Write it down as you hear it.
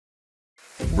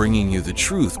bringing you the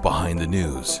truth behind the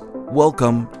news.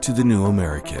 Welcome to The New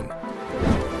American.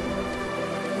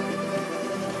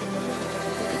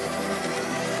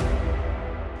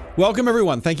 Welcome,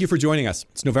 everyone. Thank you for joining us.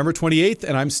 It's November 28th,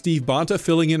 and I'm Steve Bonta,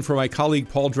 filling in for my colleague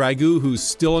Paul Dragoo, who's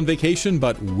still on vacation,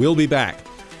 but will be back.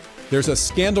 There's a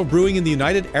scandal brewing in the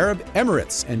United Arab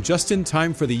Emirates, and just in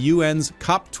time for the UN's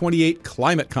COP28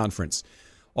 climate conference.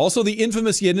 Also, the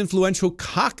infamous yet influential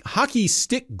hockey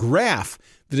stick graph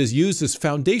that is used as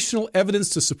foundational evidence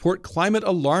to support climate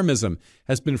alarmism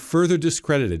has been further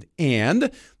discredited. And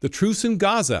the truce in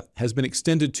Gaza has been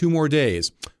extended 2 more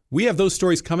days. We have those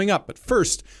stories coming up. But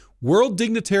first, world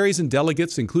dignitaries and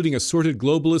delegates, including assorted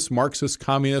globalists, Marxists,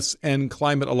 communists, and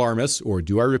climate alarmists, or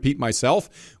do I repeat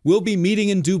myself, will be meeting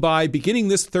in Dubai beginning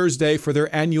this Thursday for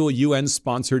their annual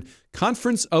UN-sponsored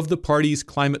Conference of the Parties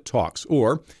Climate Talks,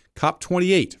 or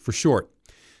COP28 for short.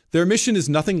 Their mission is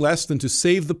nothing less than to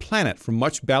save the planet from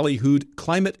much ballyhooed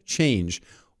climate change,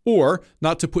 or,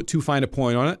 not to put too fine a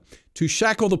point on it, to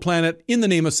shackle the planet in the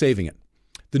name of saving it.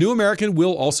 The New American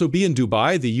will also be in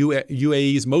Dubai, the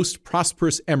UAE's most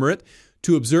prosperous emirate,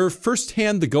 to observe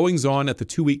firsthand the goings-on at the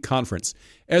 2-week conference,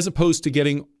 as opposed to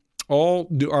getting all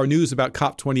our news about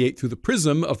COP28 through the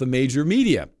prism of the major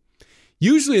media.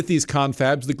 Usually at these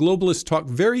confabs, the globalists talk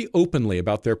very openly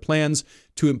about their plans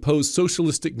to impose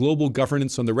socialistic global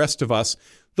governance on the rest of us,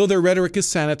 though their rhetoric is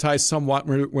sanitized somewhat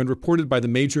when reported by the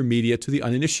major media to the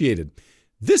uninitiated.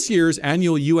 This year's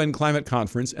annual UN climate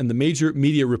conference and the major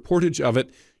media reportage of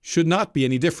it should not be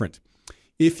any different.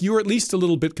 If you're at least a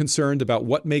little bit concerned about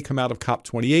what may come out of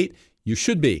COP28, you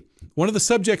should be. One of the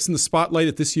subjects in the spotlight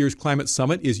at this year's climate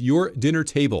summit is your dinner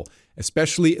table,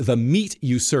 especially the meat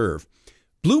you serve.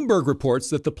 Bloomberg reports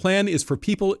that the plan is for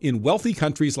people in wealthy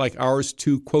countries like ours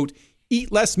to, quote,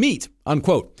 eat less meat,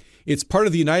 unquote. It's part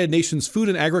of the United Nations Food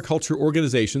and Agriculture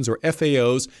Organization's, or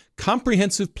FAO's,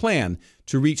 comprehensive plan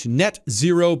to reach net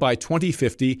zero by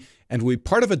 2050 and will be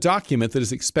part of a document that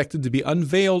is expected to be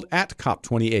unveiled at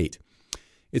COP28.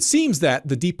 It seems that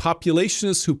the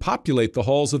depopulationists who populate the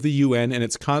halls of the UN and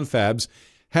its confabs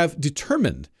have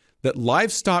determined that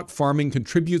livestock farming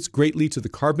contributes greatly to the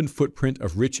carbon footprint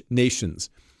of rich nations.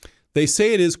 They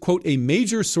say it is, quote, a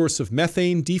major source of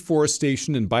methane,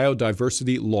 deforestation, and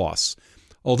biodiversity loss.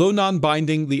 Although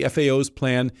non-binding, the FAO's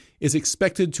plan is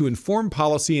expected to inform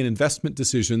policy and investment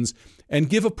decisions and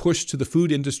give a push to the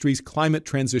food industry's climate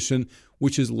transition,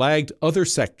 which has lagged other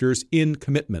sectors in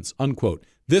commitments, unquote.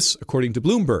 This, according to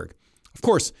Bloomberg. Of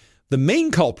course, the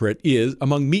main culprit is,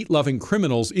 among meat-loving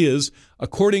criminals is,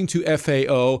 according to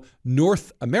FAO,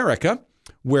 North America,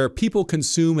 where people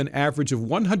consume an average of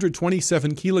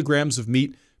 127 kilograms of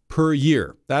meat per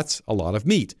year. That's a lot of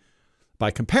meat.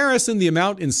 By comparison, the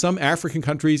amount in some African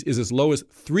countries is as low as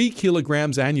 3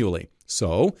 kilograms annually.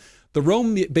 So, the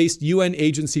Rome-based UN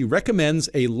agency recommends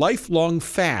a lifelong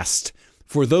fast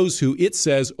for those who, it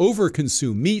says,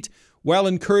 overconsume meat, while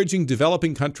encouraging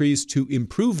developing countries to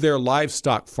improve their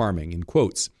livestock farming, in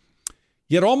quotes.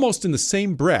 Yet almost in the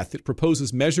same breath, it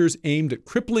proposes measures aimed at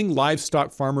crippling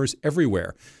livestock farmers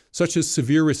everywhere, such as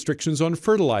severe restrictions on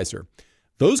fertilizer.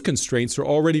 Those constraints are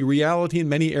already reality in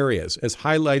many areas, as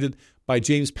highlighted by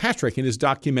James Patrick in his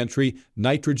documentary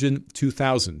Nitrogen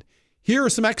 2000. Here are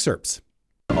some excerpts.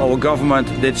 Our government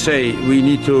did say we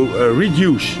need to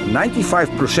reduce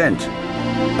 95%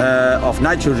 of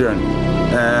nitrogen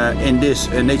in this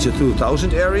Nature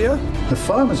 2000 area. The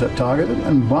farmers are targeted,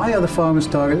 and why are the farmers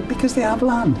targeted? Because they have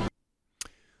land.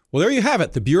 Well, there you have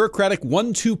it, the bureaucratic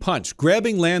 1-2 punch,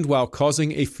 grabbing land while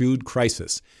causing a food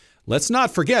crisis. Let's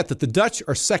not forget that the Dutch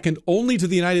are second only to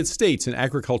the United States in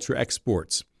agriculture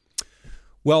exports.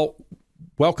 Well,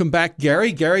 welcome back,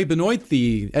 Gary. Gary Benoit,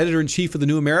 the editor-in-chief of The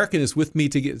New American, is with me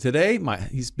today.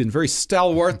 He's been very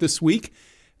stalwart this week.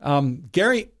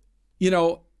 Gary,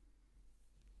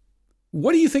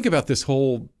 what do you think about this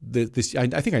whole,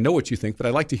 I think I know what you think, but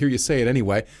I'd like to hear you say it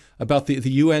anyway, about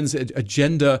the UN's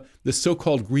agenda, the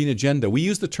so-called green agenda. We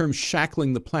use the term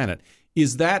shackling the planet.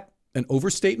 Is that an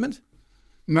overstatement?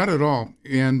 Not at all.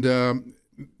 And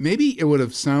maybe it would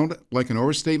have sounded like an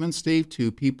overstatement, Steve,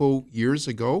 to people years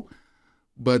ago.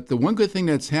 But the one good thing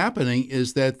that's happening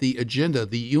is that the agenda,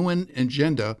 the UN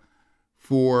agenda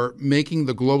for making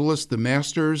the globalists the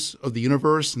masters of the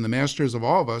universe and the masters of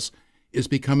all of us, is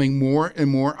becoming more and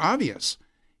more obvious.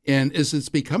 And as it's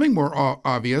becoming more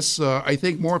obvious, I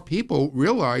think more people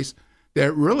realize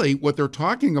that really what they're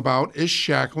talking about is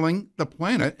shackling the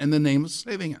planet in the name of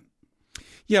saving it.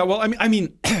 Yeah, well, I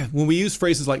mean, when we use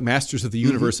phrases like masters of the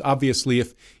universe, obviously,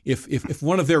 if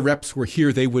one of their reps were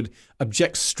here, they would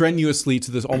object strenuously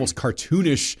to this almost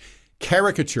cartoonish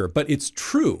caricature. But it's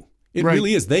true. It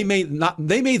really is. They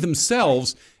may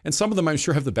themselves, and some of them I'm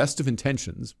sure have the best of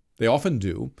intentions. They often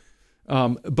do.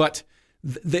 But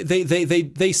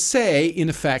they say, in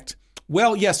effect,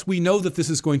 well, yes, we know that this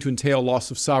is going to entail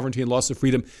loss of sovereignty and loss of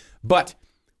freedom, but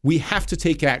we have to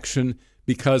take action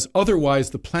because otherwise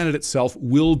the planet itself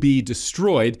will be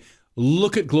destroyed.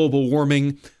 Look at global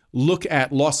warming. Look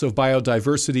at loss of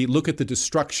biodiversity. Look at the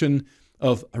destruction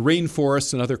of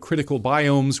rainforests and other critical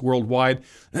biomes worldwide.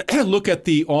 Look at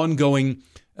the ongoing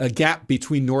gap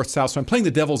between north-south. So I'm playing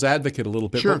the devil's advocate a little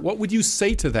bit. Sure. But what would you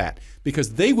say to that?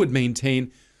 Because they would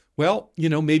maintain, well,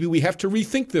 maybe we have to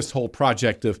rethink this whole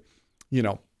project of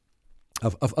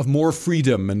more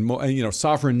freedom and more,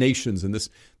 sovereign nations and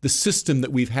the system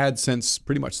that we've had since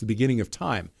pretty much the beginning of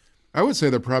time. I would say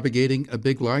they're propagating a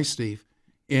big lie, Steve.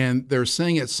 And they're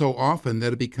saying it so often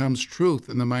that it becomes truth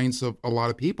in the minds of a lot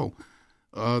of people.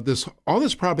 All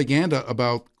this propaganda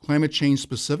about climate change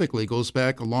specifically goes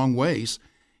back a long ways.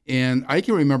 And I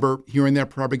can remember hearing that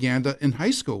propaganda in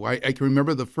high school. I can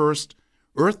remember the first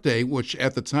Earth Day, which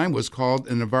at the time was called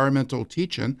an environmental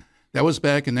teach-in. That was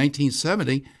back in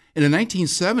 1970. And in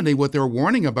 1970, what they were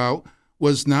warning about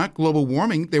was not global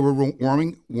warming. They were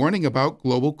warning about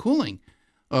global cooling.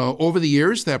 Over the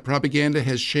years, that propaganda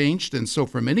has changed. And so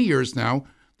for many years now,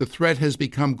 the threat has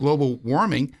become global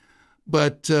warming.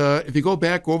 But if you go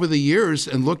back over the years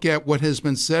and look at what has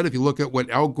been said, if you look at what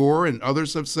Al Gore and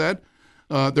others have said,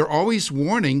 they're always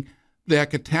warning that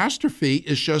catastrophe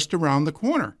is just around the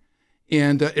corner.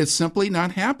 And it's simply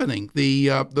not happening.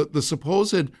 The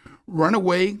supposed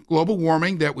runaway global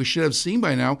warming that we should have seen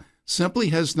by now simply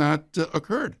has not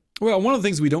occurred. Well, one of the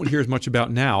things we don't hear as much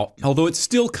about now, although it's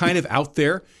still kind of out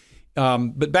there,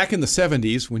 but back in the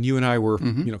 70s when you and I were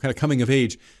kind of coming of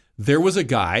age, there was a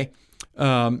guy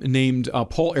named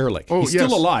Paul Ehrlich. Oh, he's yes.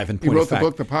 still alive, in point He wrote of fact. the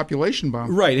book, The Population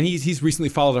Bomb. Right, and he's recently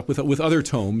followed up with other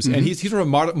tomes, and he's sort of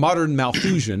a modern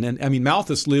Malthusian. And I mean,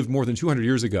 Malthus lived more than 200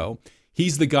 years ago.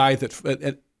 He's the guy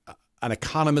that an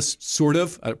economist, sort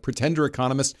of, a pretender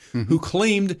economist, who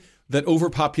claimed that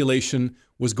overpopulation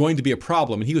was going to be a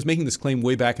problem. And he was making this claim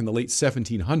way back in the late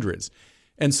 1700s.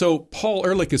 And so Paul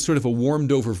Ehrlich is sort of a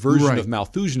warmed over version of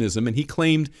Malthusianism. And he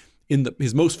claimed in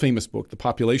his most famous book, The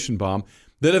Population Bomb,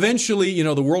 that eventually,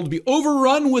 the world would be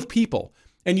overrun with people.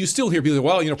 And you still hear people say,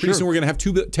 well, pretty soon we're going to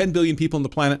have 10 billion people on the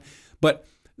planet. But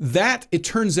that, it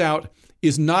turns out,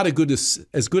 is not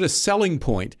as good a selling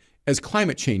point as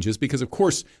climate change is, because, of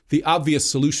course, the obvious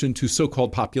solution to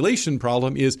so-called population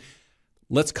problem is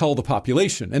let's cull the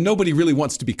population. And nobody really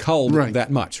wants to be culled that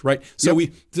much, right? So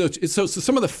so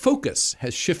some of the focus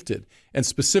has shifted, and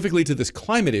specifically to this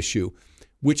climate issue,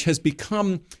 which has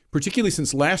become, particularly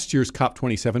since last year's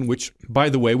COP27, which, by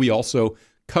the way, we also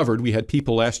covered. We had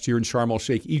people last year in Sharm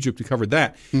el-Sheikh, Egypt, who covered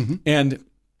that. And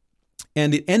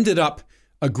it ended up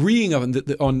agreeing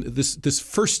on this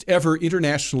first ever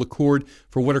international accord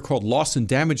for what are called loss and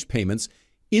damage payments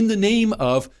in the name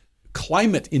of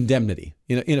climate indemnity.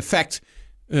 In effect,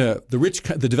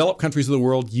 the developed countries of the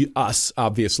world, us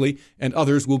obviously, and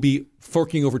others will be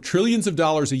forking over trillions of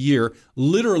dollars a year,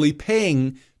 literally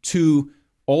paying to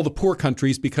all the poor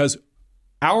countries because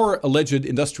our alleged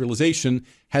industrialization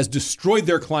has destroyed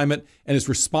their climate and is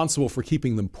responsible for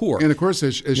keeping them poor. And of course,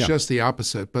 it's just the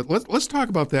opposite. But let's talk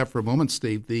about that for a moment,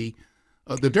 Steve. The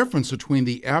difference between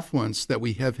the affluence that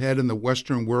we have had in the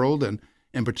Western world, and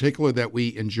in particular that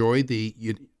we enjoy in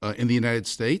the United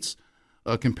States,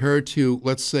 compared to,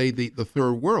 let's say, the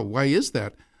third world. Why is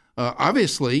that?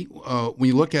 Obviously, when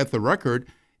you look at the record,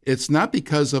 it's not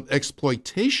because of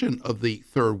exploitation of the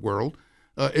third world.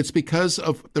 It's because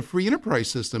of the free enterprise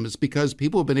system. It's because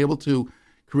people have been able to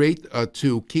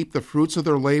to keep the fruits of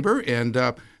their labor, and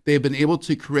they've been able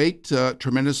to create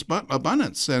tremendous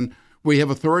abundance. And we have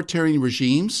authoritarian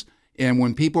regimes, and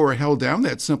when people are held down,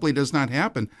 that simply does not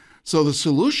happen. So the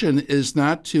solution is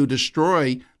not to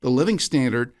destroy the living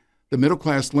standard, the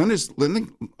middle-class living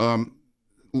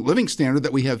standard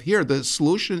that we have here. The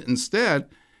solution instead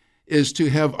is to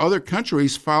have other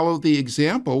countries follow the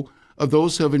example of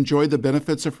those who have enjoyed the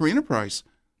benefits of free enterprise.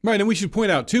 Right, and we should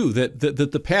point out, too, that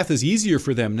the path is easier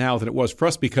for them now than it was for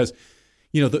us because,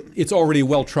 it's already a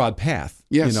well-trod path.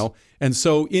 Yes. And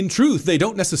so, in truth, they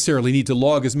don't necessarily need to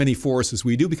log as many forests as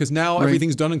we do because now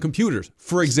everything's done in computers,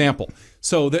 for example.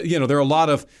 So, there are a lot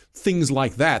of things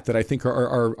like that I think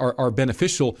are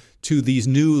beneficial to these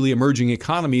newly emerging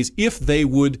economies if they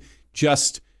would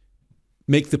just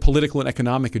make the political and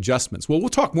economic adjustments. Well, we'll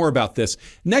talk more about this.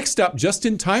 Next up, just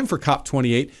in time for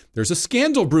COP28, there's a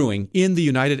scandal brewing in the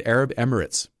United Arab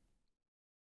Emirates.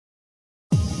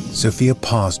 Sophia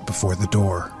paused before the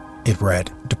door. It read,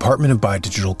 Department of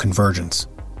Biodigital Convergence.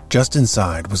 Just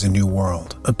inside was a new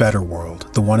world, a better world,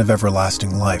 the one of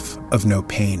everlasting life, of no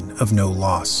pain, of no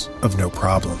loss, of no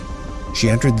problem. She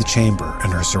entered the chamber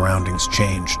and her surroundings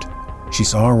changed. She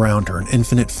saw around her an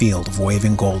infinite field of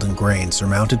waving golden grain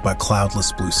surmounted by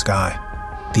cloudless blue sky.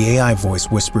 The AI voice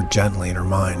whispered gently in her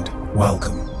mind,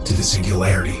 "Welcome to the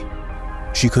singularity."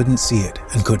 She couldn't see it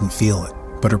and couldn't feel it,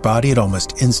 but her body had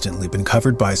almost instantly been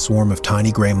covered by a swarm of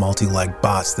tiny gray multi-legged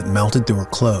bots that melted through her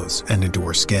clothes and into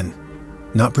her skin.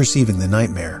 Not perceiving the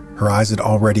nightmare, her eyes had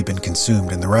already been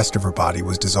consumed and the rest of her body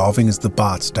was dissolving as the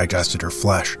bots digested her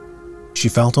flesh. She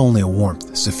felt only a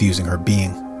warmth suffusing her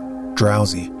being.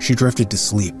 Drowsy, she drifted to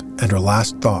sleep, and her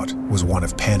last thought was one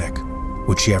of panic.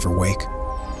 Would she ever wake?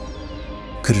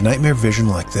 Could a nightmare vision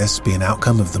like this be an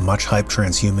outcome of the much-hyped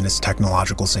transhumanist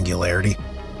technological singularity?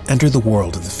 Enter the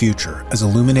world of the future as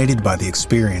illuminated by the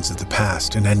experience of the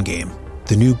past in Endgame,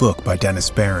 the new book by Dennis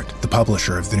Barrett, the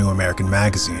publisher of the New American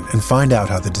Magazine, and find out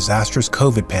how the disastrous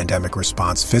COVID pandemic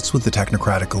response fits with the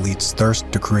technocratic elite's thirst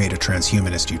to create a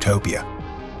transhumanist utopia.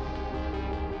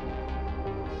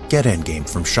 Get Endgame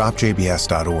from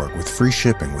shopjbs.org with free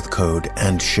shipping with code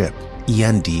ENDSHIP,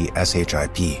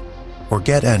 ENDSHIP. Or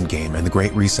get Endgame and the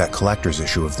Great Reset Collector's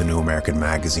issue of the New American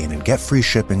Magazine and get free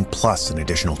shipping plus an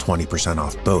additional 20%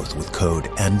 off both with code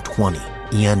END20,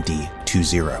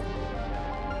 END20.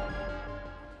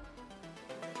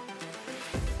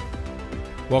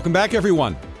 Welcome back,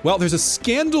 everyone. Well, there's a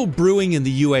scandal brewing in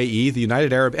the UAE, the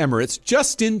United Arab Emirates,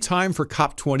 just in time for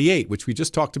COP28, which we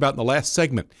just talked about in the last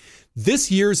segment.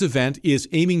 This year's event is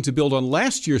aiming to build on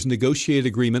last year's negotiated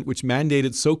agreement, which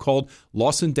mandated so-called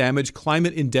loss and damage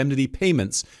climate indemnity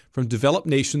payments from developed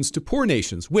nations to poor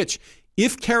nations, which,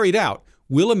 if carried out,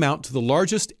 will amount to the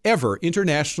largest ever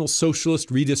international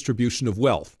socialist redistribution of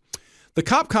wealth. The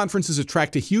COP conferences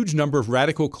attract a huge number of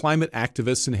radical climate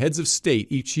activists and heads of state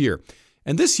each year.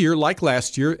 And this year, like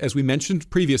last year, as we mentioned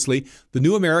previously, the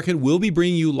New American will be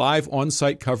bringing you live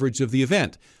on-site coverage of the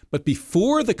event. But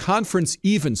before the conference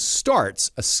even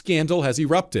starts, a scandal has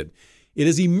erupted. It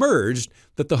has emerged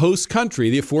that the host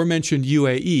country, the aforementioned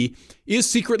UAE, is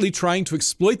secretly trying to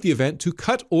exploit the event to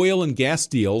cut oil and gas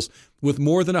deals with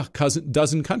more than a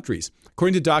dozen countries,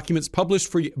 according to documents published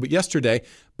yesterday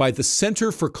by the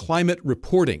Center for Climate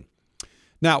Reporting.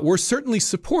 Now, we're certainly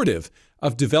supportive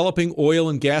of developing oil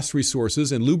and gas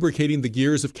resources and lubricating the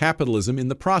gears of capitalism in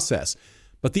the process.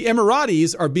 But the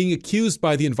Emiratis are being accused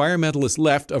by the environmentalist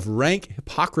left of rank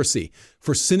hypocrisy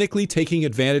for cynically taking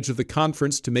advantage of the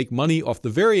conference to make money off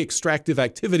the very extractive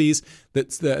activities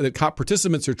that the COP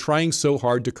participants are trying so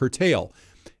hard to curtail.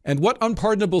 And what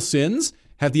unpardonable sins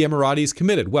have the Emiratis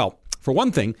committed? Well, for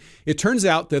one thing, it turns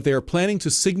out that they are planning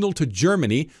to signal to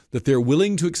Germany that they're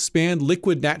willing to expand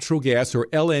liquid natural gas or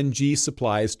LNG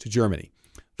supplies to Germany.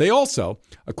 They also,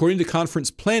 according to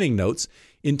conference planning notes,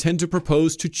 intend to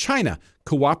propose to China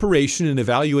cooperation in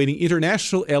evaluating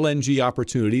international LNG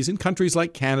opportunities in countries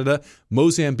like Canada,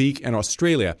 Mozambique, and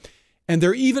Australia. And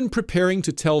they're even preparing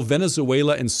to tell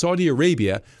Venezuela and Saudi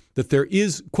Arabia that there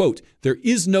is, quote, there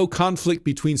is no conflict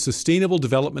between sustainable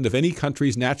development of any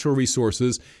country's natural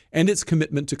resources and its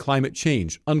commitment to climate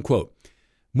change, unquote.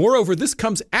 Moreover, this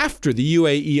comes after the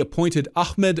UAE appointed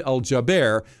Ahmed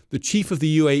Al-Jaber, the chief of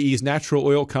the UAE's natural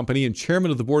oil company and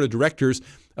chairman of the board of directors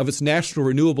of its national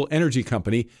renewable energy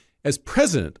company, as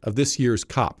president of this year's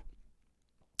COP.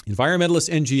 Environmentalist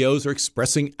NGOs are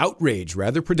expressing outrage,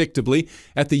 rather predictably,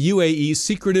 at the UAE's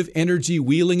secretive energy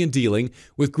wheeling and dealing,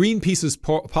 with Greenpeace's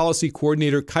policy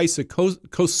coordinator Kaisa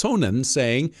Kosonen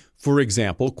saying, for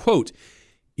example, quote,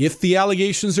 "If the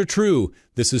allegations are true,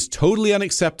 this is totally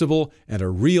unacceptable and a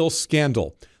real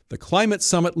scandal. The climate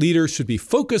summit leaders should be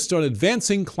focused on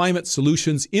advancing climate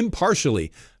solutions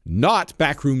impartially, not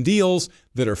backroom deals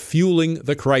that are fueling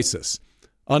the crisis,"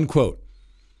 unquote.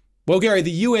 Well, Gary,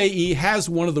 the UAE has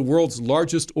one of the world's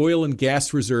largest oil and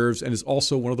gas reserves and is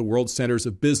also one of the world's centers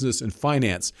of business and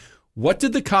finance. What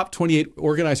did the COP28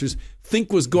 organizers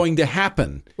think was going to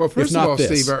happen? Well, first if not of all,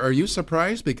 this? Steve, are you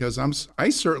surprised? Because I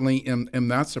certainly am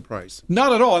not surprised.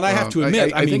 Not at all, and I have to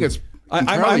admit, I think it's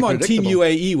I'm on Team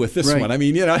UAE with this one. I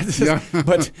mean, you know,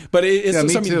 but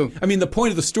it's. me too. I mean, the point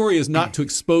of the story is not to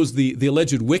expose the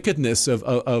alleged wickedness of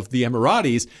the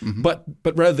Emiratis, but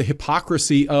rather the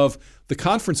hypocrisy of the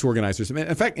conference organizers. I mean,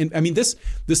 in fact,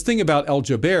 this thing about Al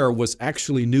Jaber was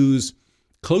actually news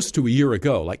close to a year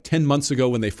ago, like 10 months ago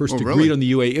when they first agreed really? on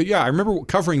the UAE. Yeah, I remember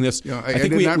covering this. Yeah, I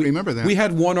did not remember that. We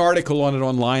had one article on it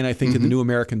online, I think, in the New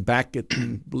American back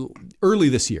early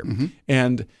this year.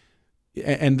 And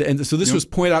And so this was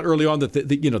pointed out early on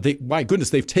that my goodness,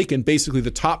 they've taken basically the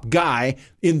top guy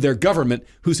in their government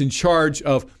who's in charge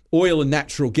of oil and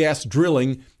natural gas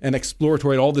drilling and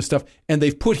exploratory and all this stuff, and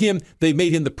they've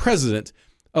made him the president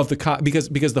of the COP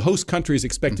because the host country is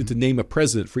expected to name a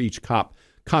president for each COP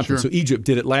conference. Sure. So Egypt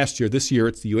did it last year. This year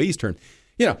it's the UAE's turn.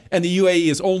 And the UAE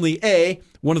is only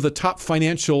one of the top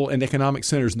financial and economic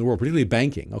centers in the world, particularly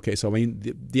banking. Okay, so I mean,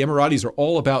 the Emiratis are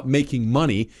all about making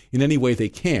money in any way they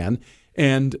can.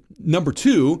 And number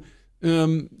two,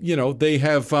 they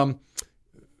have,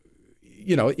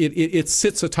 it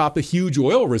sits atop a huge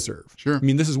oil reserve. Sure. I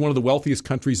mean, this is one of the wealthiest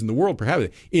countries in the world, perhaps.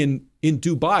 In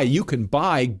Dubai, you can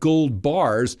buy gold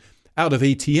bars out of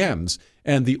ATMs,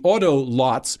 and the auto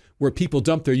lots where people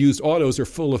dump their used autos are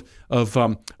full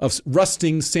of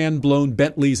rusting, sand-blown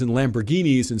Bentleys and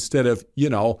Lamborghinis instead of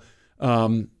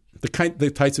the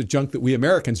types of junk that we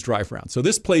Americans drive around. So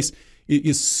this place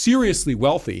is seriously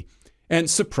wealthy. And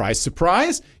surprise,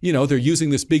 surprise, they're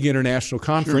using this big international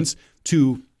conference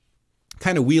to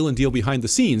kind of wheel and deal behind the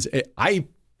scenes. I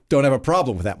don't have a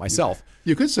problem with that myself.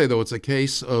 You could say, though, it's a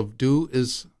case of do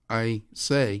as I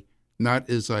say, not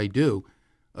as I do.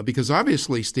 Because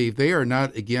obviously, Steve, they are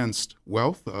not against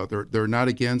wealth. They're not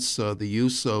against the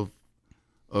use of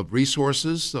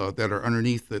resources that are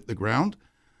underneath the ground.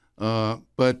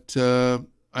 But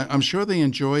I'm sure they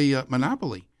enjoy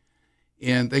monopoly.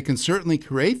 And they can certainly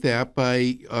create that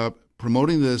by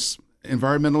promoting this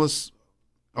environmentalist,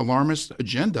 alarmist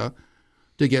agenda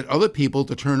to get other people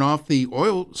to turn off the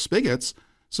oil spigots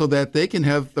so that they can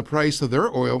have the price of their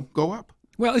oil go up.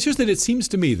 Well, it's just that it seems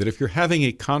to me that if you're having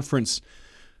a conference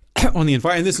on the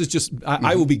environment, this is just,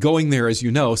 I will be going there, as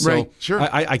you know. So right, sure.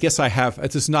 I guess I have,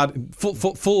 it's just not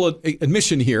full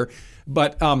admission here.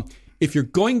 But if you're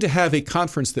going to have a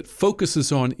conference that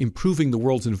focuses on improving the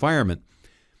world's environment,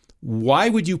 why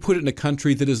would you put it in a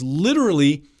country that has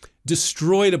literally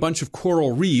destroyed a bunch of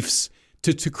coral reefs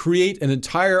to create an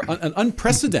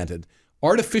unprecedented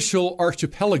artificial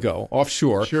archipelago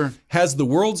offshore, Sure. has the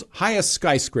world's highest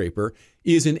skyscraper,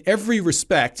 is in every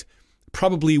respect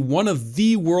probably one of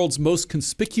the world's most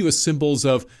conspicuous symbols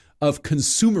of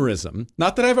consumerism.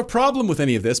 Not that I have a problem with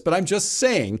any of this, but I'm just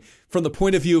saying, from the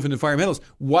point of view of an environmentalist,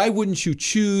 why wouldn't you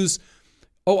choose,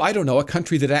 a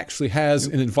country that actually has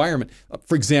an environment?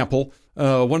 For example,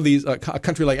 one of these, a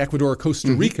country like Ecuador or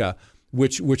Costa Rica,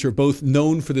 which are both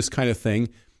known for this kind of thing.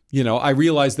 I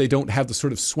realize they don't have the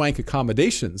sort of swank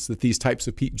accommodations that these types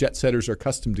of jet setters are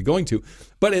accustomed to going to,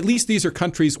 but at least these are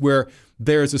countries where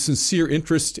there's a sincere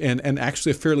interest and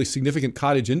actually a fairly significant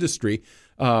cottage industry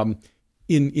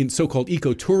in so-called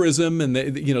ecotourism, and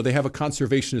they have a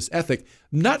conservationist ethic.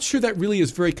 Not sure that really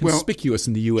is very conspicuous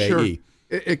in the UAE. Sure.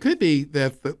 It could be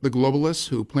that the globalists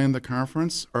who plan the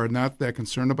conference are not that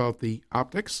concerned about the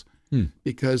optics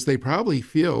because they probably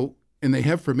feel, and they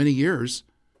have for many years,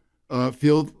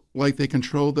 feel like they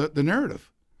control the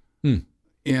narrative.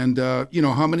 And,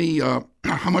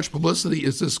 how much publicity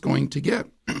is this going to get?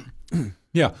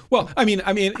 Yeah. Well,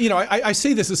 I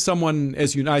say this as someone,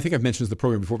 as you know, I think I've mentioned this in the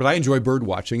program before, but I enjoy bird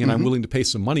watching, and I'm willing to pay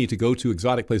some money to go to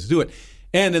exotic places to do it.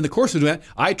 And in the course of doing that,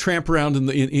 I tramp around in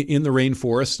the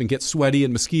rainforest and get sweaty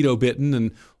and mosquito bitten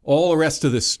and all the rest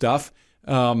of this stuff.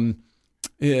 I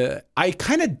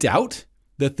kind of doubt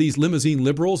that these limousine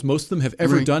liberals, most of them have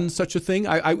ever done such a thing.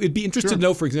 I would be interested to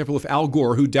know, for example, if Al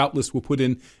Gore, who doubtless will put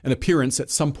in an appearance at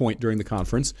some point during the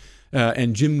conference,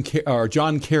 and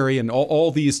John Kerry and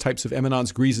all these types of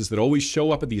eminence grises that always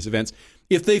show up at these events,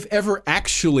 if they've ever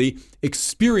actually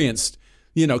experienced,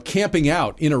 camping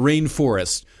out in a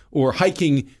rainforest or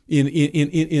hiking in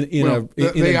the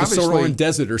Sonoran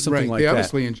Desert or something like that. They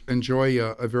obviously enjoy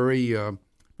a very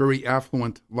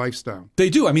affluent lifestyle. They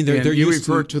do. I mean, they're you used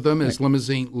refer to them as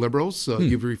limousine liberals.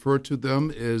 You've referred to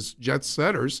them as jet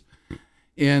setters.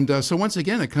 And so once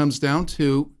again, it comes down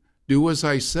to do as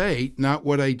I say, not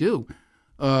what I do.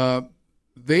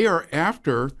 They are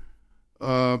after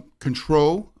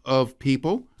control of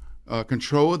people,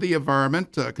 control of the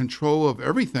environment, control of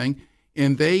everything,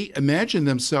 and they imagine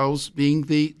themselves being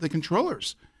the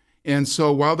controllers. And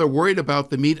so while they're worried about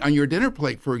the meat on your dinner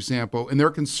plate, for example, and they're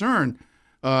concerned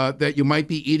that you might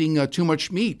be eating too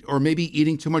much meat or maybe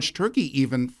eating too much turkey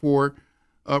even for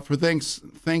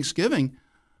Thanksgiving,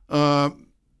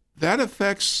 that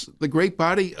affects the great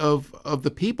body of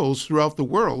the peoples throughout the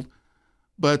world.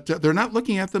 But they're not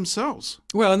looking at themselves.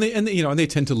 Well, and they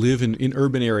tend to live in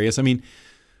urban areas. I mean,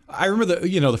 I remember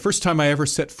the first time I ever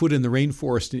set foot in the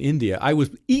rainforest in India, I was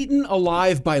eaten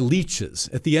alive by leeches.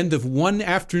 At the end of one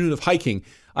afternoon of hiking,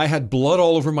 I had blood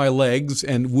all over my legs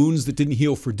and wounds that didn't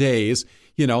heal for days.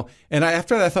 And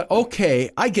after that, I thought,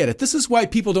 okay, I get it. This is why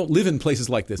people don't live in places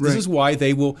like this. This is why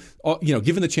they will,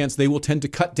 given the chance, they will tend to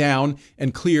cut down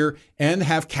and clear and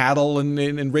have cattle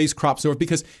and raise crops over,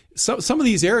 because some of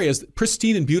these areas,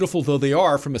 pristine and beautiful though they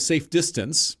are from a safe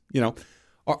distance,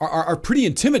 are pretty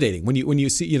intimidating when you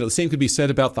see, the same could be said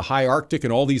about the high Arctic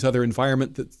and all these other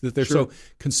environment that they're so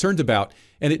concerned about.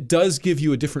 And it does give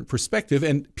you a different perspective.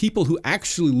 And people who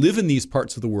actually live in these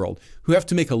parts of the world, who have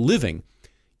to make a living,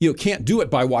 can't do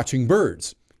it by watching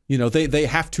birds. They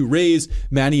have to raise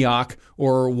manioc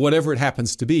or whatever it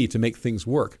happens to be to make things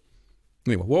work.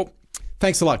 Anyway, well,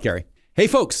 thanks a lot, Gary. Hey,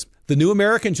 folks, The New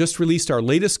American just released our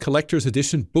latest collector's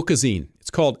edition bookazine. It's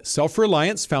called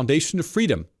Self-Reliance, Foundation of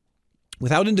Freedom.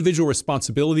 Without individual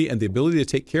responsibility and the ability to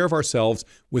take care of ourselves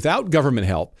without government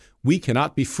help, we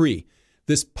cannot be free.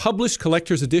 This published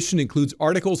collector's edition includes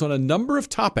articles on a number of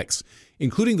topics,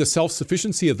 including the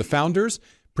self-sufficiency of the founders,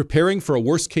 preparing for a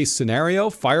worst-case scenario,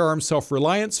 firearm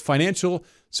self-reliance, financial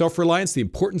self-reliance, the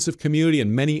importance of community,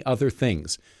 and many other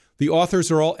things. The authors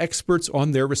are all experts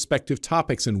on their respective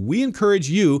topics, and we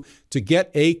encourage you to get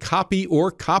a copy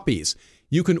or copies.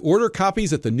 You can order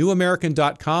copies at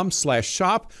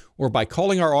thenewamerican.com/shop or by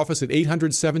calling our office at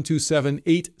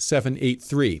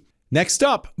 800-727-8783. Next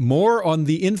up, more on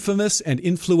the infamous and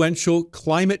influential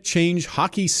climate change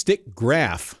hockey stick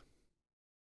graph.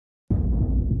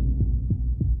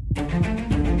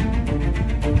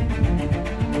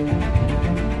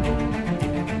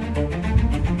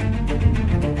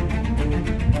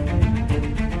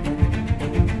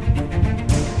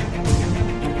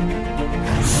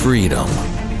 Freedom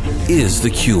is the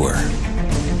cure.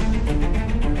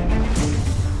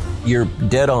 You're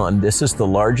dead on. This is the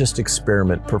largest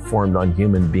experiment performed on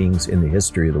human beings in the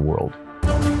history of the world.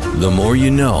 The more you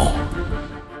know.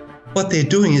 What they're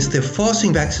doing is they're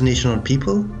forcing vaccination on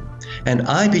people, and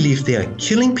I believe they are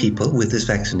killing people with this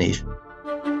vaccination.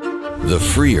 The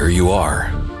freer you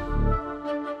are.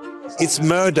 It's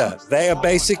murder. They are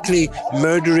basically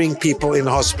murdering people in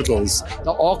hospitals.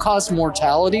 The all-cause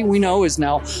mortality we know is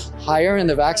now higher in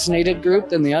the vaccinated group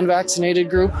than the unvaccinated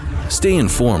group. Stay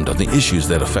informed on the issues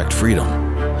that affect freedom.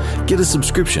 Get a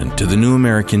subscription to The New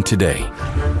American today.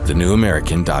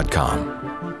 thenewamerican.com.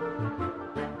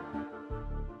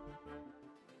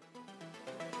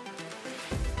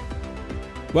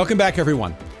 Welcome back,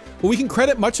 everyone. Well, we can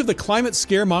credit much of the climate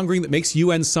scaremongering that makes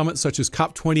UN summits such as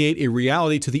COP28 a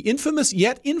reality to the infamous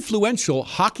yet influential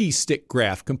hockey stick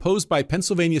graph composed by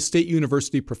Pennsylvania State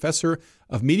University professor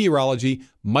of meteorology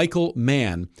Michael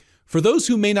Mann. For those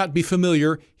who may not be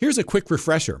familiar, here's a quick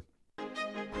refresher.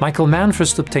 Michael Mann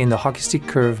first obtained the hockey stick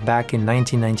curve back in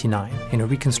 1999 in a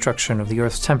reconstruction of the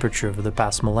Earth's temperature over the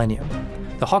past millennium.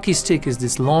 The hockey stick is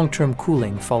this long-term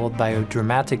cooling followed by a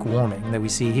dramatic warming that we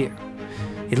see here.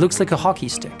 It looks like a hockey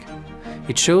stick.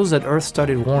 It shows that Earth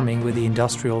started warming with the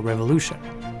Industrial Revolution.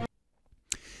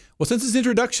 Well, since its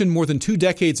introduction more than 2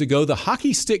 decades ago, the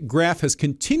hockey stick graph has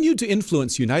continued to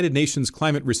influence United Nations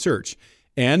climate research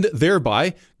and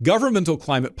thereby governmental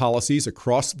climate policies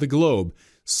across the globe.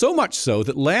 So much so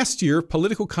that last year,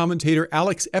 political commentator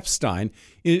Alex Epstein,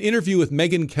 in an interview with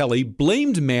Megyn Kelly,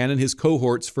 blamed Mann and his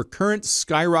cohorts for current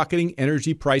skyrocketing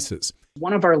energy prices.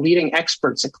 One of our leading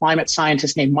experts, a climate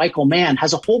scientist named Michael Mann,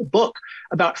 has a whole book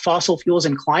about fossil fuels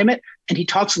and climate, and he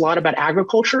talks a lot about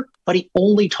agriculture, but he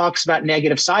only talks about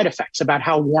negative side effects, about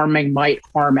how warming might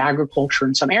harm agriculture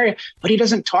in some area. But he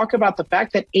doesn't talk about the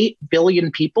fact that 8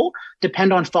 billion people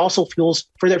depend on fossil fuels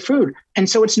for their food. And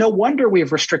so it's no wonder we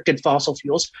have restricted fossil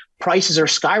fuels. Prices are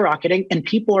skyrocketing and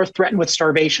people are threatened with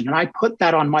starvation. And I put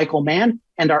that on Michael Mann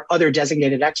and our other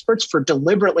designated experts for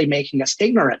deliberately making us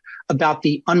ignorant about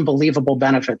the unbelievable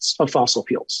benefits of fossil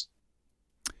fuels.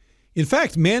 In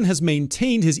fact, Mann has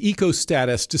maintained his eco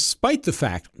status despite the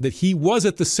fact that he was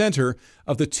at the center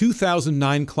of the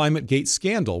 2009 ClimateGate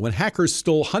scandal when hackers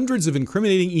stole hundreds of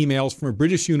incriminating emails from a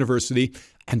British university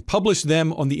and published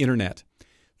them on the internet.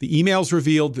 The emails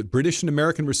revealed that British and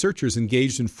American researchers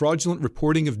engaged in fraudulent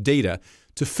reporting of data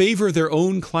to favor their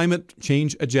own climate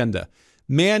change agenda.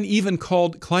 Mann even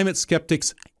called climate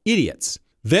skeptics idiots.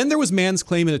 Then there was Mann's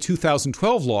claim in a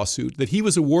 2012 lawsuit that he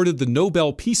was awarded the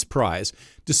Nobel Peace Prize,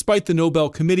 despite the Nobel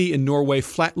Committee in Norway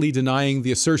flatly denying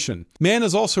the assertion. Mann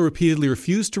has also repeatedly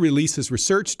refused to release his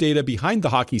research data behind the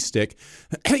hockey stick,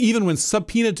 even when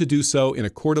subpoenaed to do so in a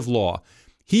court of law.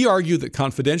 He argued that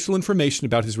confidential information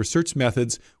about his research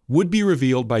methods would be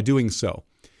revealed by doing so.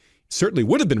 It certainly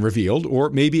would have been revealed, or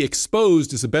maybe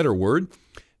exposed is a better word.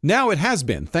 Now it has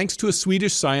been, thanks to a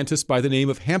Swedish scientist by the name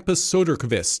of Hampus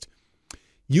Söderqvist.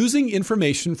 Using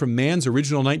information from Mann's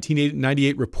original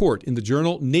 1998 report in the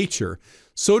journal Nature,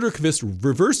 Soderquist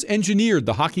reverse engineered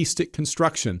the hockey stick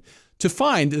construction to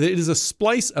find that it is a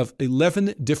splice of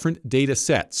 11 different data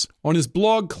sets. On his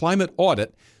blog Climate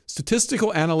Audit,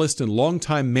 statistical analyst and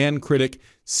longtime Mann critic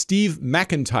Steve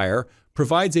McIntyre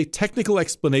provides a technical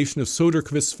explanation of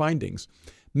Soderquist's findings.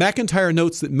 McIntyre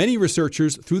notes that many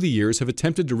researchers through the years have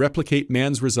attempted to replicate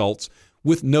Mann's results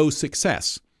with no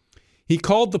success. He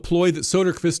called the ploy that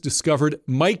Soderquist discovered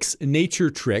Mike's nature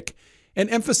trick and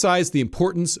emphasized the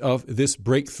importance of this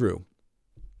breakthrough.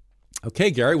 Okay,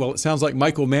 Gary, well, it sounds like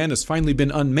Michael Mann has finally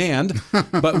been unmanned,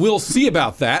 but we'll see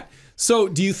about that. So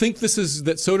do you think that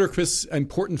Soderquist's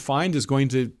important find is going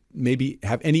to maybe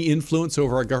have any influence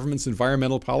over our government's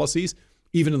environmental policies,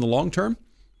 even in the long term?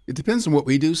 It depends on what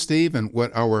we do, Steve, and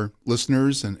what our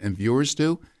listeners and viewers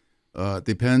do.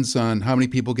 Depends on how many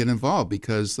people get involved,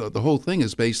 because the whole thing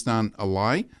is based on a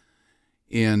lie.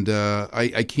 And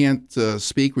I can't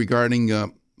speak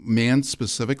regarding Mann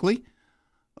specifically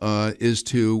as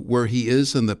to where he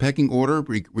is in the pecking order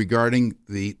regarding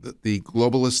the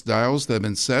globalist dials that have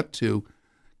been set to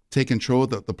take control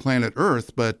of the planet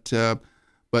Earth. But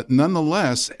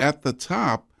nonetheless, at the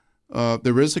top,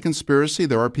 there is a conspiracy.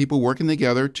 There are people working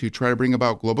together to try to bring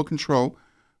about global control.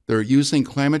 They're using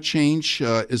climate change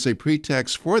as a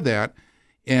pretext for that.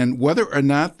 And whether or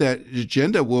not that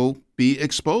agenda will be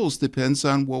exposed depends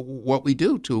on what we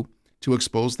do to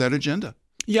expose that agenda.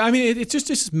 Yeah, I mean, it's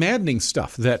just maddening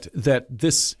stuff that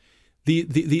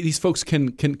these folks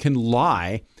can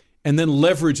lie and then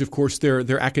leverage, of course,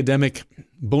 their academic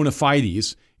bona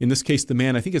fides. In this case, the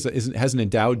man, I think, has an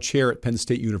endowed chair at Penn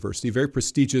State University, a very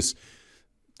prestigious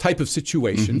type of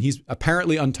situation. Mm-hmm. He's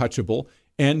apparently untouchable,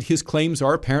 and his claims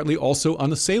are apparently also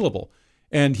unassailable.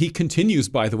 And he continues,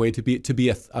 by the way, to be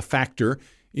a factor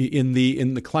in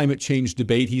the climate change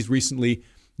debate. He's recently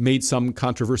made some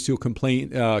controversial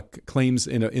claims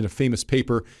in a famous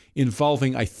paper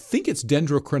involving, I think it's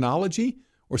dendrochronology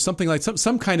or something like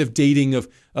some kind of dating of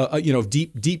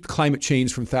deep climate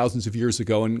change from thousands of years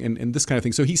ago and this kind of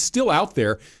thing. So he's still out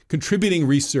there contributing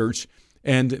research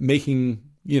and making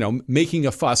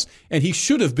a fuss. And he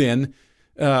should have been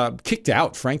kicked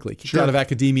out, frankly, out of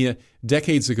academia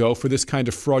decades ago for this kind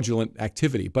of fraudulent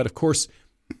activity. But of course,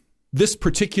 this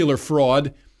particular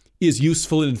fraud is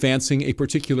useful in advancing a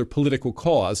particular political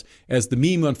cause. As the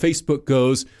meme on Facebook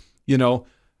goes,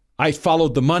 I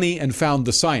followed the money and found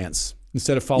the science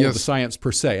instead of followed the science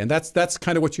per se. And that's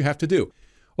kind of what you have to do.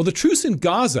 Well, the truce in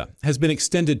Gaza has been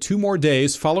extended 2 more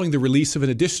days following the release of an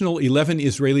additional 11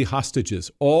 Israeli hostages,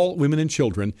 all women and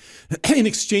children, in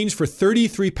exchange for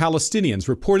 33 Palestinians,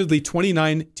 reportedly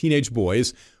 29 teenage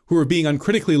boys, who are being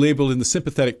uncritically labeled in the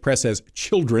sympathetic press as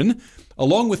children,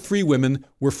 along with 3 women,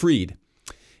 were freed.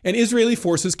 And Israeli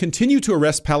forces continue to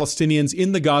arrest Palestinians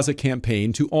in the Gaza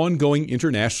campaign to ongoing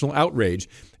international outrage,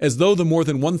 as though the more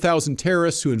than 1,000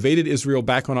 terrorists who invaded Israel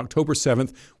back on October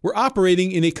 7th were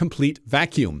operating in a complete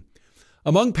vacuum.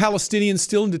 Among Palestinians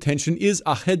still in detention is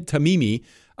Ahed Tamimi,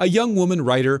 a young woman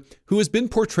writer who has been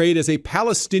portrayed as a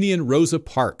Palestinian Rosa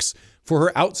Parks for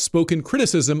her outspoken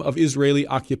criticism of Israeli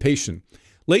occupation.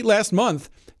 Late last month,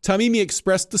 Tamimi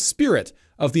expressed the spirit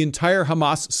of the entire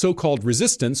Hamas so-called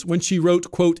resistance when she wrote,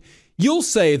 quote, "You'll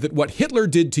say that what Hitler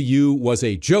did to you was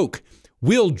a joke.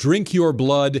 We'll drink your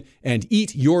blood and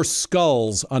eat your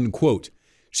skulls," unquote.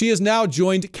 She has now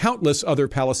joined countless other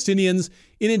Palestinians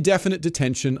in indefinite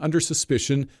detention under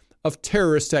suspicion of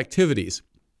terrorist activities.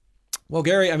 Well,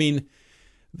 Gary, I mean,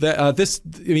 look at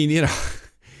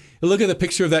the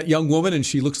picture of that young woman and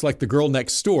she looks like the girl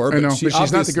next door. But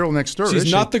she's not the girl next door.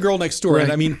 She's not the girl next door. Right.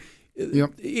 And I mean,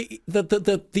 Yep.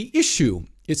 The issue,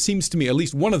 it seems to me, at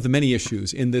least one of the many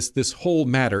issues in this whole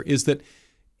matter, is that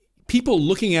people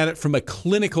looking at it from a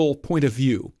clinical point of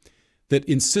view that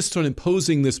insist on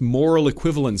imposing this moral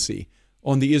equivalency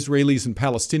on the Israelis and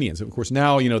Palestinians. And of course,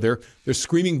 now they're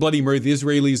screaming bloody murder. The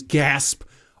Israelis gasp,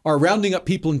 are rounding up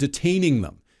people and detaining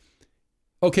them.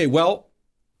 Okay, well,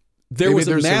 there was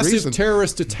a massive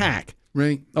terrorist attack.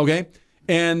 Right. Okay.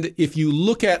 And if you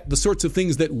look at the sorts of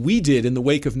things that we did in the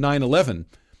wake of 9/11,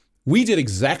 we did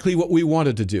exactly what we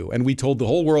wanted to do. And we told the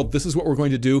whole world, this is what we're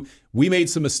going to do. We made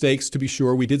some mistakes, to be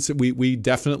sure. We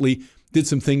definitely did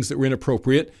some things that were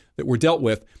inappropriate, that were dealt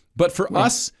with. But for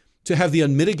us to have the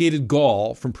unmitigated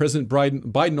gall from President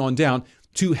Biden on down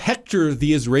to hector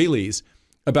the Israelis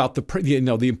about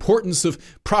the importance of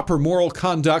proper moral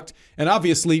conduct and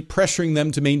obviously pressuring them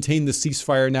to maintain the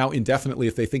ceasefire now indefinitely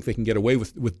if they think they can get away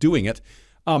with doing it,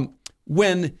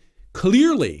 when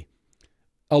clearly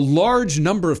a large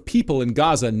number of people in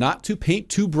Gaza, not to paint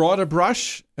too broad a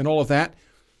brush and all of that,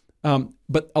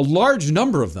 But a large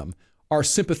number of them are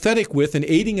sympathetic with and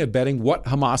aiding and abetting what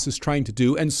Hamas is trying to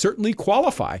do and certainly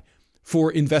qualify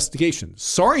for investigation.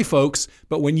 Sorry, folks,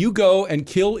 but when you go and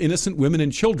kill innocent women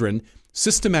and children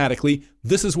systematically,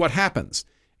 this is what happens.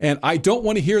 And I don't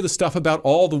want to hear the stuff about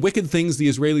all the wicked things the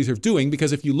Israelis are doing,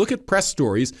 because if you look at press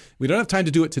stories, we don't have time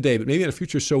to do it today, but maybe in a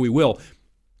future show we will.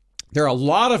 There are a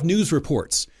lot of news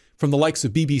reports from the likes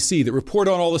of BBC that report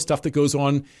on all the stuff that goes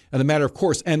on in a matter of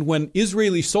course. And when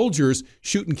Israeli soldiers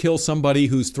shoot and kill somebody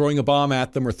who's throwing a bomb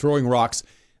at them or throwing rocks,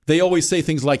 they always say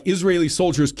things like Israeli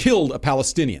soldiers killed a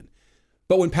Palestinian.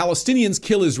 But when Palestinians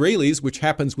kill Israelis, which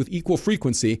happens with equal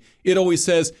frequency, it always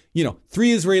says,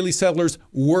 3 Israeli settlers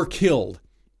were killed.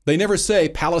 They never say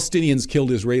Palestinians killed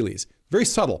Israelis. Very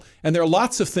subtle. And there are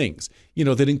lots of things,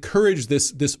 that encourage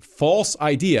this false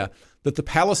idea that the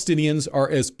Palestinians are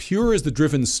as pure as the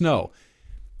driven snow.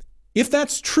 If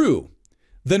that's true,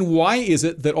 then why is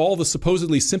it that all the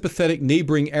supposedly sympathetic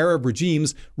neighboring Arab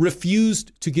regimes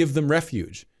refused to give them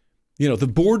refuge? The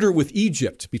border with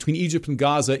Egypt, between Egypt and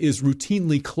Gaza, is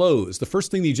routinely closed. The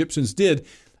first thing the Egyptians did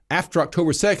after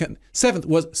October 7th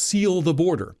was seal the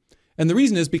border. And the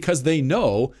reason is because they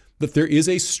know that there is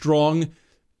a strong,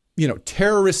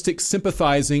 terroristic,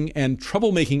 sympathizing, and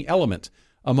troublemaking element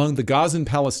among the Gazan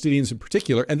Palestinians in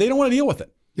particular, and they don't want to deal with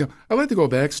it. Yeah, I'd like to go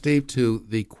back, Steve, to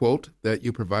the quote that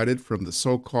you provided from the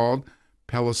so-called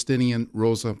Palestinian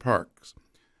Rosa Parks,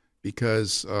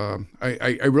 because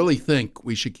I really think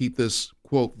we should keep this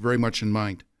quote very much in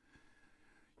mind.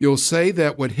 You'll say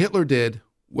that what Hitler did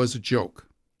was a joke.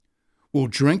 We'll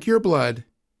drink your blood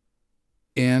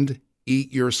and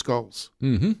eat your skulls.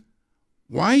 Mm-hmm.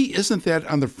 Why isn't that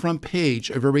on the front page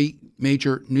of every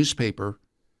major newspaper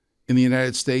in the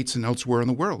United States and elsewhere in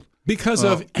the world? Because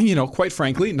of, quite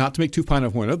frankly, not to make too fine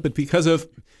of one, but because of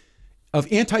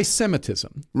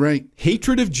anti-Semitism, right?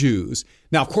 Hatred of Jews.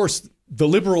 Now, of course, the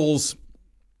liberals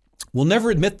will never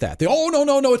admit that. They,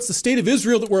 no, it's the state of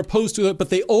Israel that we're opposed to it, but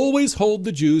they always hold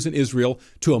the Jews in Israel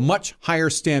to a much higher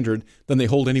standard than they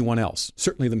hold anyone else,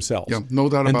 certainly themselves. Yeah, no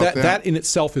doubt about that. And that in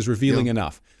itself is revealing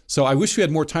enough. So I wish we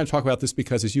had more time to talk about this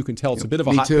because, as you can tell, it's a bit of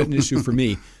a hot-button issue for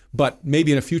me, but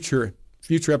maybe in a future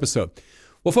episode.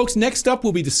 Well, folks, next up,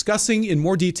 we'll be discussing in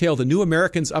more detail the New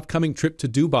Americans' upcoming trip to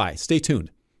Dubai. Stay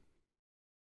tuned.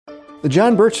 The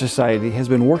John Birch Society has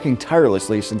been working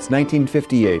tirelessly since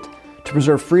 1958 to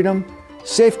preserve freedom,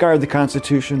 safeguard the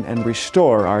Constitution, and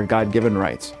restore our God-given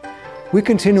rights. We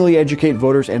continually educate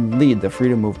voters and lead the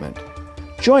freedom movement.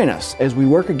 Join us as we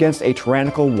work against a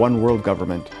tyrannical one-world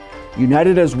government.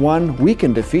 United as one, we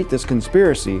can defeat this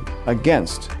conspiracy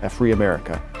against a free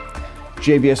America.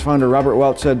 JBS founder Robert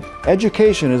Welch said,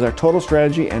 "Education is our total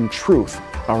strategy and truth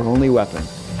our only weapon."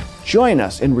 Join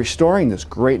us in restoring this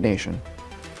great nation.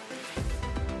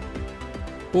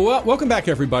 Well, welcome back,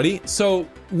 everybody. So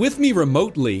with me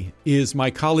remotely is my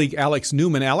colleague Alex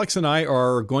Newman. Alex and I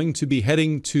are going to be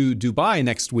heading to Dubai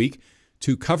next week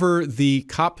to cover the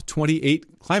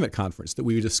COP28 climate conference that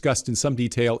we discussed in some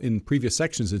detail in previous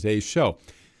sections of today's show.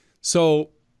 So,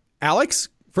 Alex,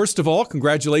 first of all,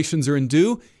 congratulations are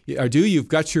due. You've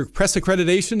got your press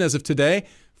accreditation as of today.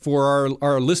 For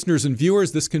our listeners and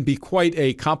viewers, this can be quite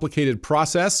a complicated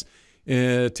process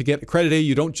to get accredited.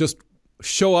 You don't just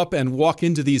show up and walk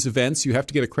into these events. You have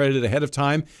to get accredited ahead of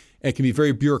time. It can be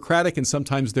very bureaucratic, and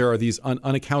sometimes there are these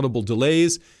unaccountable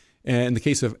delays. And in the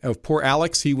case of poor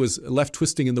Alex, he was left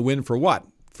twisting in the wind for what?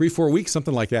 3-4 weeks,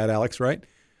 something like that, Alex, right?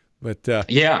 But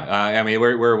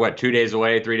we're what, 3 days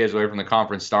away from the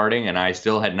conference starting, and I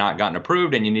still had not gotten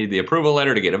approved, and you need the approval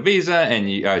letter to get a visa, and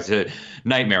it's a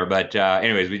nightmare. But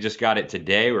anyways, we just got it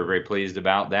today. We're very pleased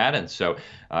about that, and so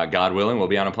God willing, we'll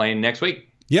be on a plane next week.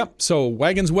 Yep. So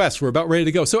wagons west. We're about ready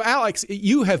to go. So Alex,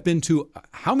 you have been to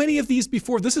how many of these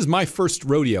before? This is my first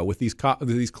rodeo with these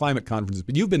climate conferences,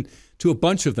 but you've been to a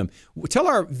bunch of them. Tell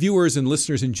our viewers and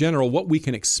listeners in general what we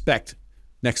can expect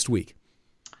next week.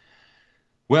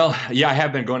 Well, yeah, I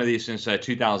have been going to these since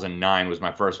 2009 was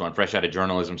my first one. Fresh out of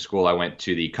journalism school, I went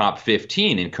to the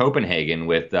COP15 in Copenhagen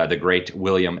with the great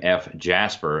William F.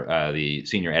 Jasper, the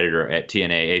senior editor at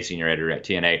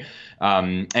TNA,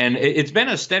 and it's been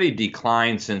a steady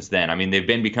decline since then. I mean, they've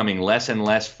been becoming less and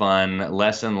less fun,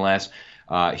 less and less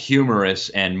humorous,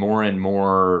 and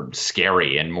more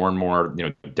scary, and more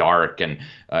dark and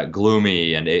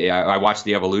gloomy. And I watched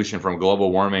the evolution from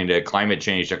global warming to climate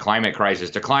change to climate crisis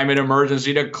to climate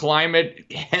emergency to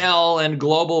climate hell and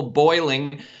global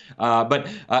boiling. But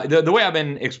the way I've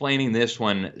been explaining this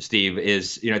one, Steve,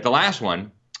 is at the last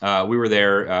one we were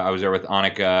there. I was there with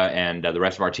Annika and the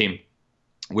rest of our team.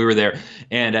 We were there,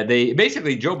 and they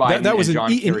basically Joe Biden. That was and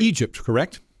John in Egypt,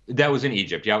 correct? That was in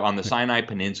Egypt, yeah, on the Sinai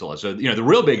Peninsula. So, the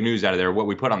real big news out of there, what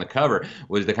we put on the cover,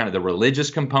 was the kind of the religious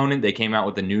component. They came out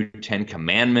with the new 10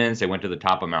 Commandments. They went to the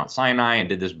top of Mount Sinai and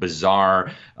did this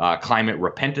bizarre climate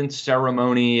repentance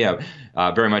ceremony.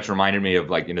 Very much reminded me of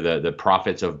the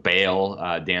prophets of Baal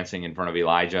dancing in front of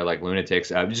Elijah like lunatics.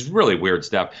 Just really weird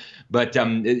stuff. But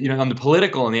on the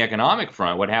political and the economic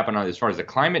front, what happened as far as the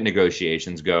climate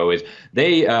negotiations go is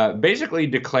they basically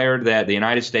declared that the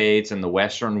United States and the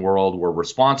Western world were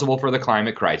responsible for the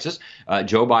climate crisis.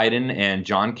 Joe Biden and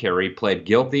John Kerry pled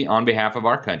guilty on behalf of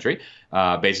our country.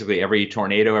 Basically, every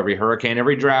tornado, every hurricane,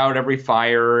 every drought, every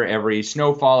fire, every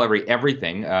snowfall,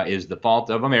 everything is the fault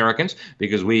of Americans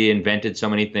because we invented so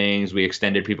many things. We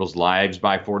extended people's lives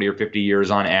by 40 or 50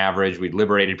 years on average. We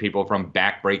liberated people from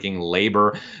backbreaking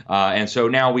labor. And so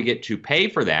now we get to pay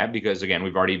for that because, again,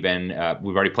 we've already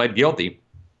pled guilty.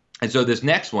 And so this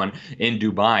next one in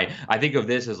Dubai, I think of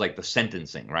this as like the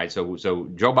sentencing, right? So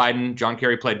Joe Biden, John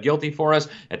Kerry pled guilty for us.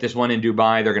 At this one in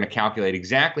Dubai, they're going to calculate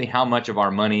exactly how much of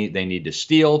our money they need to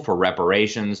steal for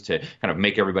reparations to kind of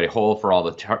make everybody whole for all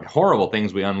the horrible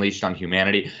things we unleashed on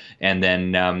humanity, and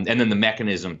then the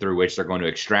mechanism through which they're going to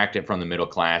extract it from the middle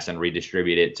class and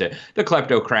redistribute it to the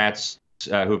kleptocrats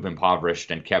who've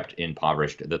impoverished and kept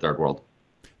impoverished the third world.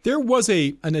 There was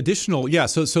an additional,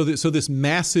 so this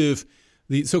massive,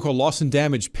 the so-called loss and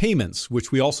damage payments,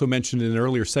 which we also mentioned in an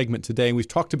earlier segment today, and we've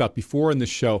talked about before in this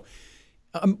show,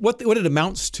 what it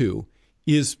amounts to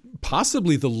is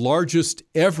possibly the largest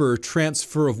ever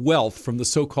transfer of wealth from the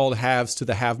so-called haves to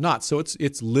the have-nots. So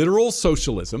it's literal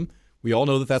socialism. We all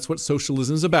know that that's what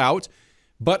socialism is about,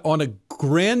 but on a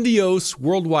grandiose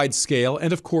worldwide scale,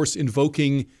 and of course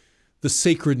invoking the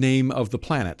sacred name of the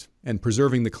planet and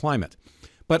preserving the climate.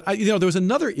 But, there was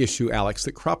another issue, Alex,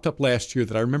 that cropped up last year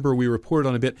that I remember we reported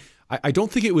on a bit. I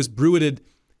don't think it was bruited.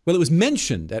 Well, it was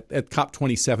mentioned at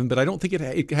COP27, but I don't think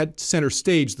it had center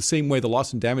stage the same way the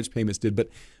loss and damage payments did.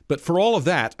 But for all of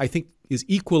that, I think is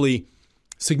equally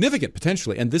significant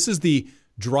potentially. And this is the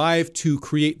drive to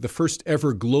create the first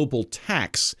ever global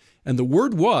tax. And the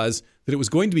word was that it was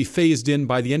going to be phased in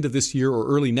by the end of this year or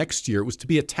early next year. It was to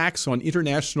be a tax on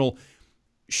international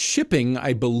shipping,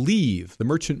 I believe, the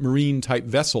merchant marine type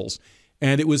vessels.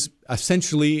 And it was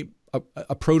essentially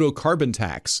a proto-carbon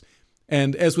tax.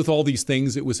 And as with all these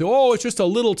things, it was, it's just a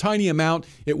little tiny amount.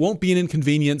 It won't be an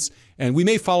inconvenience. And we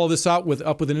may follow this up with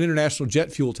an international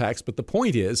jet fuel tax. But the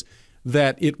point is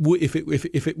that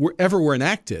if it were ever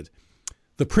enacted,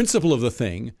 the principle of the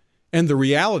thing and the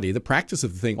reality, the practice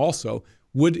of the thing also,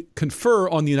 would confer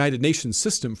on the United Nations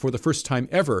system for the first time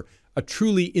ever a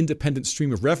truly independent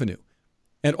stream of revenue.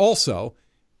 And also,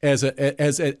 as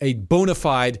a bona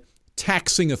fide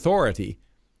taxing authority,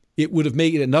 it would have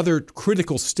made it another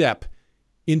critical step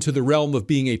into the realm of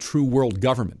being a true world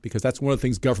government, because that's one of the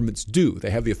things governments do.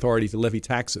 They have the authority to levy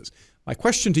taxes. My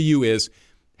question to you is,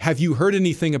 have you heard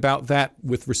anything about that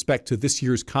with respect to this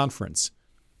year's conference?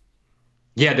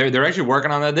 Yeah, they're actually working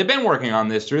on that. They've been working on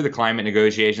this through the climate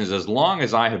negotiations as long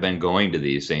as I have been going to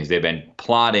these things. They've been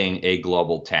plotting a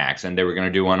global tax, and they were going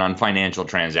to do one on financial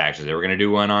transactions. They were going to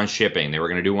do one on shipping. They were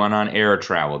going to do one on air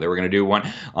travel. They were going to do one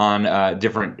on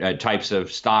different types of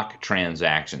stock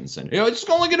transactions. And it's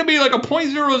only going to be like a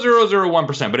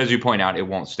 0.0001%. But as you point out, it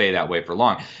won't stay that way for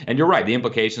long. And you're right. The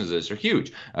implications of this are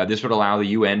huge. This would allow the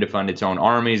UN to fund its own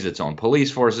armies, its own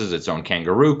police forces, its own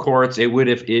kangaroo courts. It would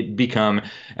if it become,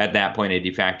 at that point, a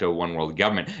de facto one world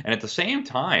government. And at the same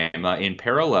time, in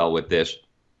parallel with this,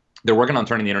 they're working on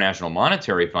turning the International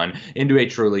Monetary Fund into a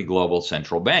truly global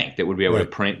central bank that would be able to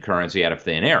print currency out of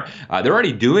thin air. They're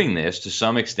already doing this to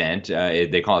some extent.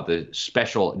 They call it the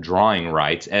special drawing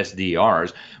rights,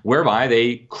 SDRs, whereby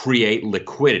they create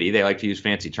liquidity. They like to use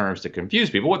fancy terms to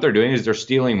confuse people. What they're doing is they're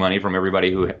stealing money from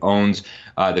everybody who owns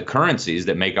the currencies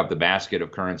that make up the basket of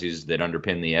currencies that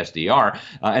underpin the SDR,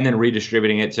 and then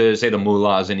redistributing it to, say, the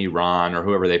mullahs in Iran or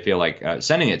whoever they feel like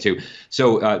sending it to.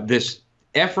 So this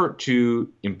effort to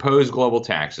impose global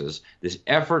taxes, this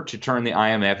effort to turn the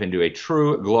IMF into a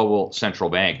true global central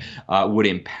bank would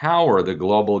empower the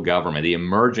global government, the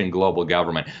emerging global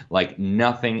government, like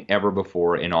nothing ever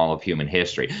before in all of human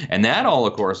history. And that all,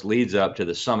 of course, leads up to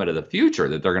the Summit of the Future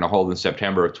that they're going to hold in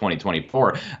September of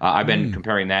 2024. I've been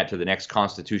comparing that to the next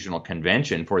constitutional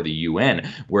convention for the UN,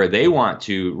 where they want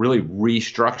to really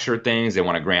restructure things. They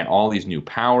want to grant all these new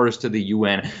powers to the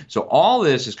UN. So all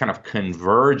this is kind of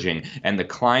converging, and the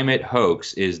climate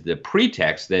hoax is the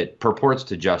pretext that purports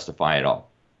to justify it all.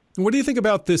 What do you think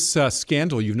about this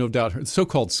scandal? You've no doubt heard,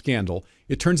 so-called scandal.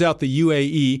 It turns out the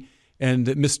UAE and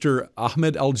Mr.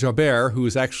 Ahmed Al-Jaber, who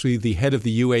is actually the head of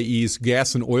the UAE's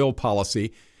gas and oil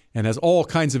policy, and has all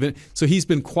kinds of so he's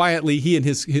been quietly, he and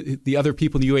the other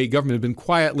people in the UAE government have been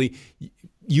quietly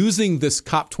using this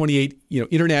COP28,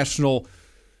 international,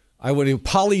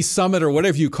 Poly Summit or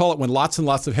whatever you call it, when lots and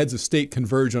lots of heads of state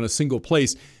converge on a single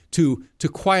place to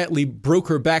quietly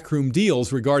broker backroom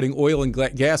deals regarding oil and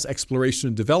gas exploration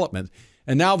and development.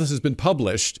 And now this has been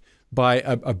published by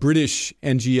a British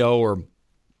NGO, or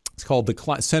it's called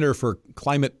the Center for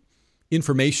Climate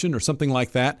Information or something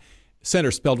like that.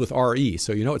 Center spelled with R-E,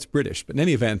 so it's British. But in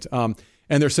any event, and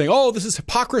they're saying, oh, this is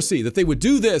hypocrisy that they would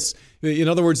do this. In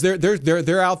other words,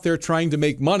 they're out there trying to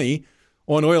make money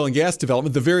on oil and gas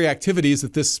development, the very activities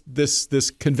that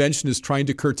this convention is trying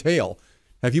to curtail.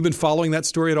 Have you been following that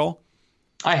story at all?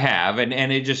 I have, and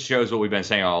it just shows what we've been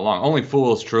saying all along. Only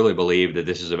fools truly believe that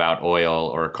this is about oil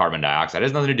or carbon dioxide. It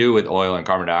has nothing to do with oil and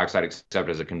carbon dioxide except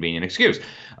as a convenient excuse.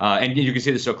 And you can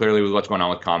see this so clearly with what's going on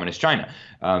with communist China.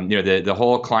 The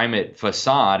whole climate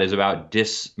facade is about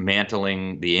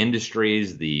dismantling the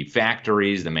industries, the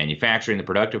factories, the manufacturing, the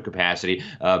productive capacity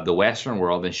of the Western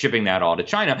world and shipping that all to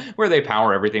China, where they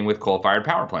power everything with coal-fired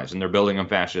power plants, and they're building them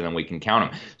faster than we can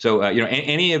count them. So,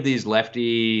 any of these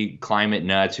lefty climate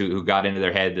nuts who got into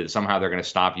their head that somehow they're going to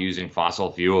stop using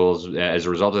fossil fuels as a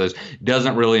result of this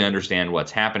doesn't really understand what's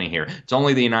happening here. It's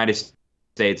only the United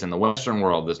States and the Western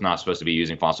world that's not supposed to be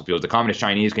using fossil fuels. The communist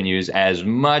Chinese can use as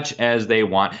much as they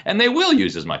want, and they will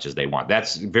use as much as they want.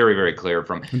 That's very, very clear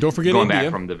from and don't forget going India.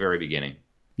 back from the very beginning.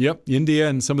 Yep, India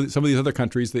and some of these other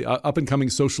countries, the up-and-coming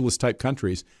socialist-type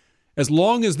countries, as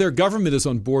long as their government is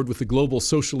on board with the global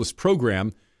socialist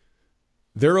program,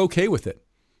 they're okay with it.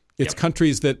 It's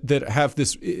countries that have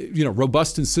this,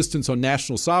 robust insistence on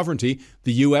national sovereignty,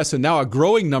 the U.S. and now a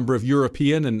growing number of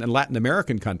European and Latin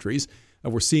American countries.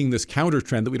 We're seeing this counter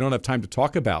trend that we don't have time to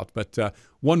talk about, but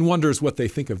one wonders what they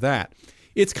think of that.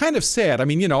 It's kind of sad. I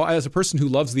mean, as a person who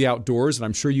loves the outdoors, and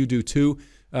I'm sure you do too,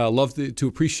 love to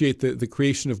appreciate the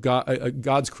creation of God,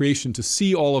 God's creation, to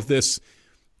see all of this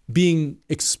being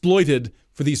exploited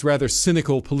for these rather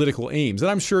cynical political aims. And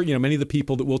I'm sure, many of the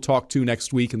people that we'll talk to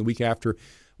next week and the week after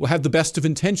will have the best of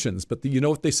intentions, but you know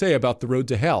what they say about the road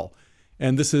to hell.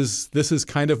 And this is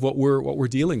kind of what we're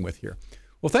dealing with here.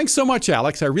 Well, thanks so much,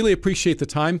 Alex. I really appreciate the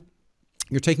time.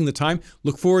 You're taking the time.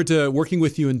 Look forward to working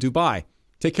with you in Dubai.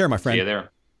 Take care, my friend. See you there.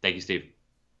 Thank you, Steve.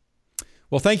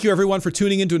 Well, thank you, everyone, for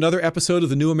tuning into another episode of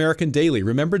The New American Daily.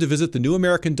 Remember to visit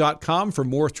thenewamerican.com for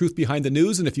more truth behind the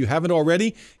news. And if you haven't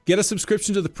already, get a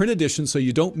subscription to the print edition so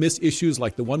you don't miss issues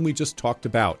like the one we just talked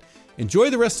about. Enjoy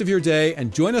the rest of your day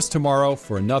and join us tomorrow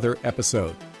for another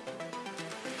episode.